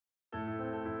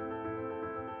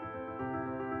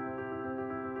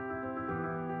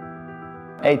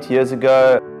8 years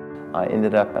ago, I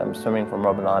ended up swimming from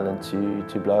Robben Island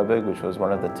to Blouberg, which was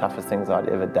one of the toughest things I'd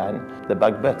ever done. The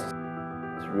bug bit.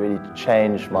 It's really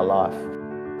changed my life.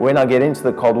 When I get into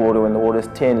the cold water, when the water's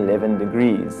 10, 11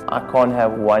 degrees, I can't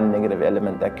have one negative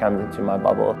element that comes into my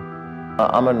bubble.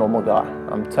 I'm a normal guy.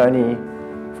 I'm Tony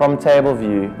from Table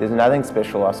View. There's nothing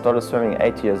special. I started swimming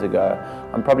 8 years ago.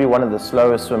 I'm probably one of the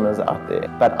slowest swimmers out there,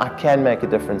 but I can make a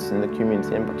difference in the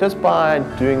community. And just by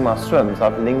doing my swims,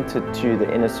 I've linked it to the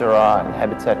NSRI and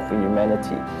Habitat for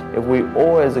Humanity. If we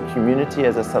all as a community,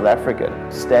 as a South African,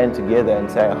 stand together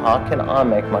and say, how can I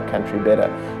make my country better?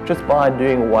 Just by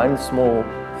doing one small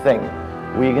thing,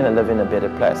 we're going to live in a better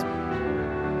place.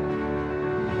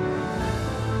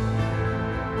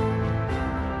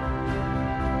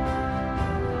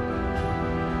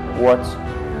 What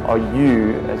are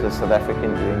you as a South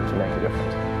African doing to make a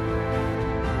difference?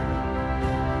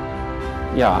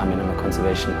 Yeah, I mean, I'm a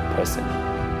conservation person.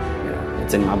 You know,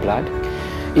 it's in my blood.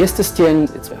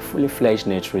 Eerstestein, it's a fully fledged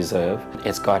nature reserve.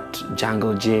 It's got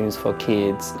jungle gyms for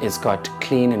kids. It's got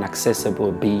clean and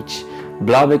accessible beach.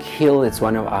 Blouberg Hill, it's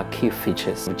one of our key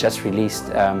features. We've just released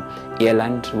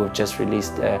Eland. We've just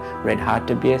released Red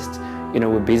Hartebeest. You know,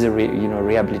 we're busy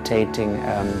rehabilitating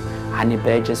honey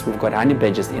badgers. We've got honey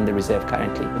badgers in the reserve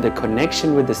currently. The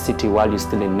connection with the city while you're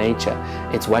still in nature,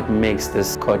 it's what makes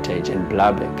this cottage in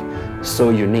Blouberg so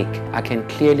unique. I can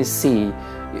clearly see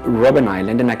Robben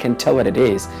Island and I can tell what it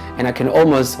is, and I can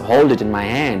almost hold it in my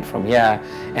hand from here,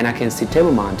 and I can see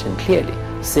Table Mountain clearly,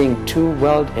 seeing 2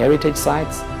 World Heritage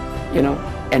sites, you know,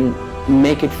 and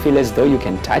make it feel as though you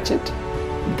can touch it.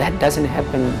 That doesn't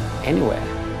happen anywhere.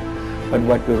 But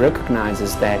what we recognize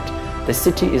is that the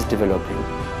city is developing.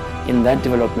 In that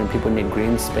development, people need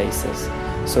green spaces.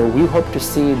 So we hope to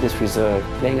see this reserve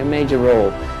playing a major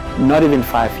role, not even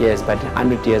 5 years, but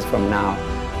 100 years from now.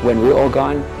 When we're all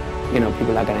gone, you know,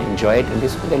 people are going to enjoy it, and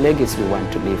this is the legacy we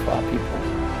want to leave for our people.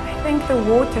 I think the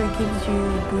water gives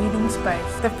you breathing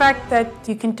space. The fact that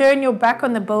you can turn your back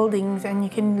on the buildings and you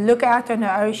can look out on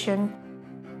the ocean.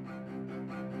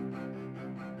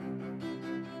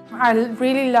 I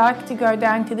really like to go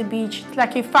down to the beach. It's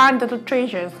like you find little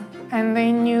treasures and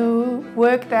then you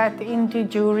work that into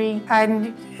jewelry,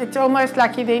 and it's almost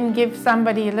like you then give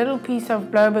somebody a little piece of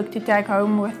Blouberg to take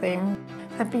home with them.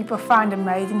 And people find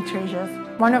amazing treasures.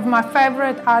 One of my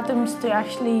favorite items to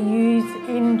actually use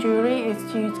in jewelry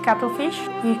is to use cuttlefish.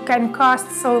 You can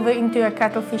cast silver into a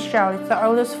cuttlefish shell. It's the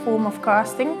oldest form of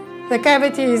casting. The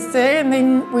cavity is there, and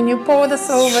then when you pour the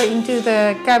silver into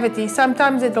the cavity,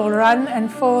 sometimes it will run and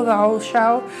fill the whole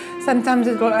shell. Sometimes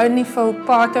it will only fill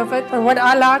part of it. But what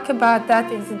I like about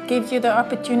that is it gives you the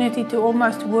opportunity to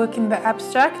almost work in the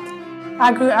abstract.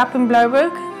 I grew up in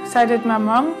Blouberg, so did my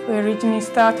mom. We originally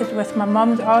started with my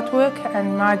mom's artwork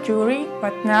and my jewelry,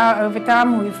 but now over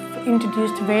time we've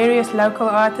introduced various local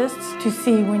artists to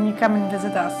see when you come and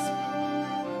visit us.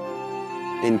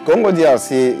 In Congo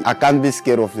DRC, I can't be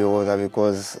scared of the water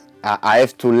because I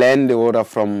have to learn the water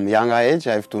from younger age.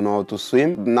 I have to know how to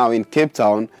swim. Now in Cape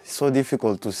Town, it's so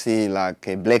difficult to see like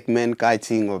a black man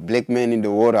kiting or black man in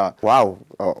the water. Wow,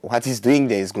 what he's doing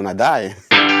there is gonna die.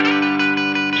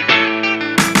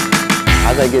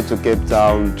 As I get to Cape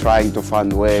Town, trying to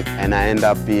find work, and I end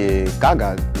up being car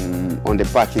guard on the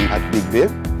parking at Big Bay.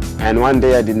 And one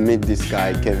day I did meet this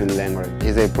guy, Kevin Langren.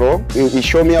 He's a pro. He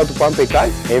showed me how to pump a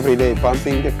kite. Every day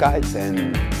pumping the kites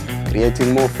and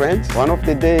creating more friends. One of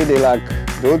the day they're like,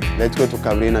 dude, let's go to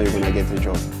Cabrina, you're gonna get a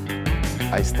job.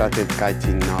 I started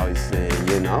kiting now, it's a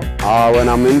year now. When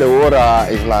I'm in the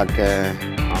water, it's like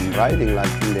I'm riding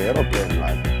like in the aeroplane,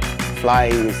 like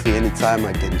flying, you see, anytime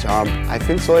I can jump. I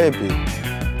feel so happy.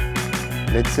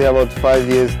 Let's say about 5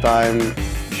 years time,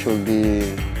 should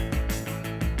be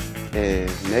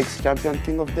next champion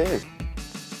king of the air.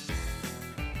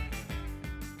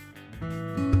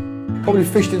 Probably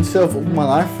fished and surfed all my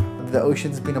life. The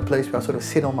ocean's been a place where I sort of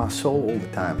sit on my soul all the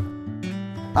time.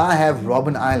 I have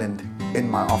Robben Island in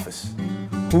my office.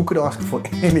 Who could ask for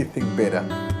anything better?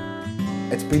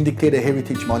 It's been declared a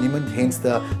heritage monument, hence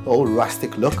the old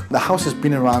rustic look. The house has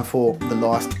been around for the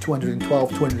last 212,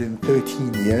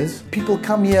 213 years. People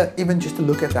come here even just to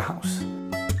look at the house.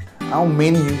 Our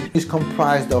menu is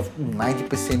comprised of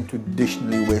 90%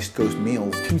 traditionally West Coast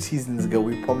meals. 2 seasons ago,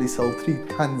 we probably sold 3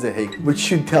 tons of hake, which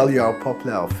should tell you how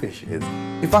popular our fish is.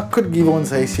 If I could give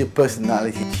Onsaisi a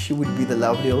personality, she would be the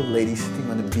lovely old lady sitting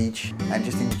on the beach and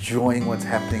just enjoying what's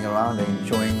happening around her,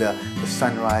 enjoying the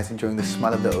sunrise, enjoying the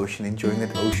smell of the ocean, enjoying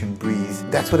that ocean breeze.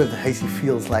 That's what a Haisi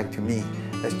feels like to me.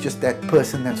 It's just that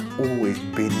person that's always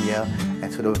been here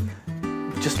and sort of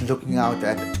just looking out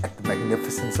at the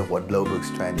magnificence of what Blouberg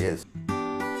Strand is.